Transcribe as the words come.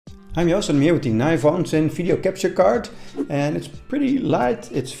I'm Joost and I'm here with the Naivaunsin video capture card, and it's pretty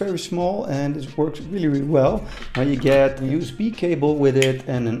light, it's very small, and it works really well. Now you get a USB cable with it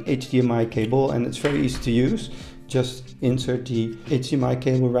and an HDMI cable, and it's very easy to use. Just insert the HDMI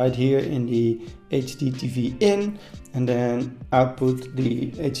cable right here in the HD TV in, and then output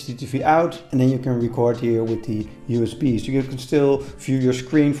the HD TV out, and then you can record here with the USB. So you can still view your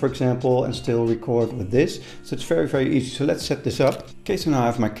screen, for example, and still record with this. So it's very easy. So let's set this up. Okay, so now I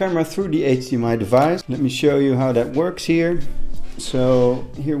have my camera through the HDMI device. Let me show you how that works here. So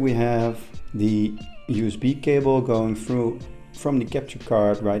here we have the USB cable going through from the capture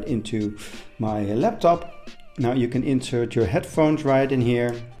card right into my laptop. Now you can insert your headphones right in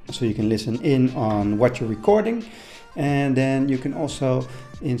here, so you can listen in on what you're recording. And then you can also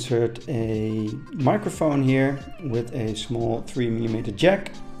insert a microphone here with a small 3mm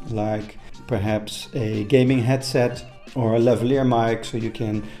jack, like perhaps a gaming headset or a lavalier mic, so you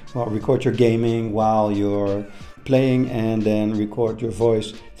can record your gaming while you're playing and then record your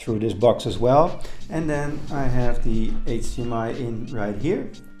voice through this box as well. And then I have the HDMI in right here.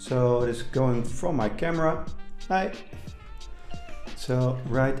 So it's going from my camera. So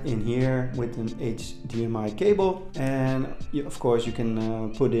right in here with an HDMI cable, and of course you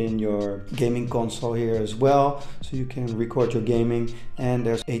can put in your gaming console here as well, so you can record your gaming. And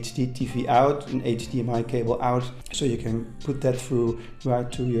there's HD TV out, an HDMI cable out, so you can put that through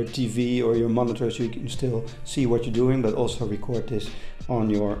right to your TV or your monitor, so you can still see what you're doing, but also record this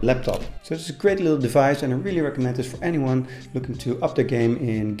on your laptop. So it's a great little device, and I really recommend this for anyone looking to up their game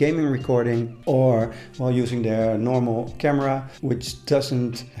in gaming recording, or while using their normal camera, which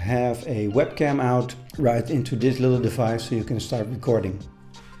doesn't have a webcam out, right into this little device, so you can start recording.